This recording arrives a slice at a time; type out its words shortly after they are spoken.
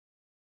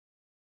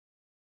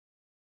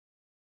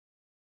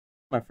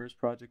My first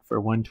project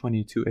for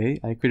 122A,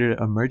 I created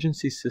an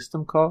emergency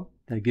system call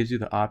that gives you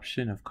the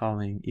option of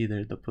calling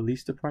either the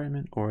police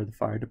department or the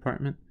fire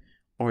department,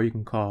 or you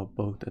can call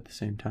both at the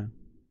same time.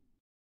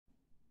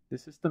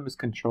 This system is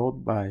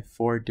controlled by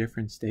 4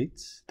 different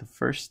states. The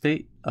first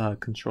state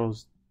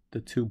controls the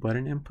 2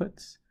 button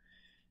inputs.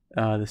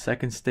 The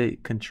second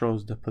state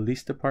controls the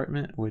police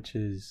department, which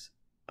is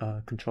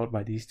controlled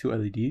by these 2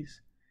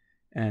 LEDs.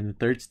 And the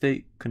third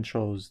state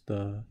controls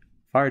the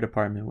fire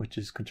department, which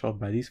is controlled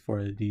by these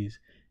 4 LEDs.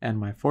 And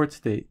my fourth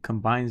state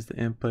combines the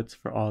inputs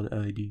for all the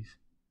LEDs.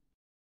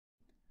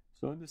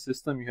 So in the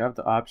system, you have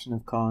the option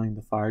of calling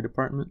the fire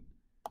department,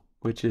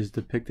 which is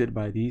depicted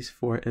by these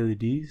 4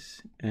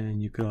 LEDs,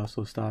 and you could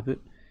also stop it.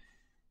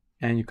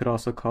 And you could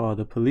also call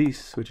the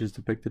police, which is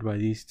depicted by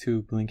these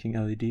 2 blinking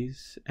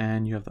LEDs,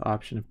 and you have the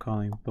option of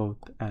calling both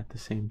at the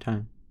same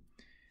time.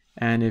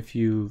 And if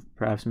you've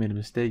perhaps made a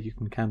mistake, you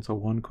can cancel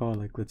one call.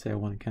 Like, let's say I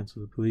want to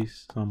cancel the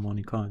police, so I'm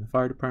only calling the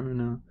fire department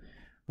now.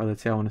 Or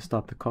let's say I want to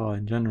stop the call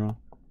in general,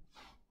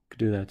 you could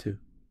do that too.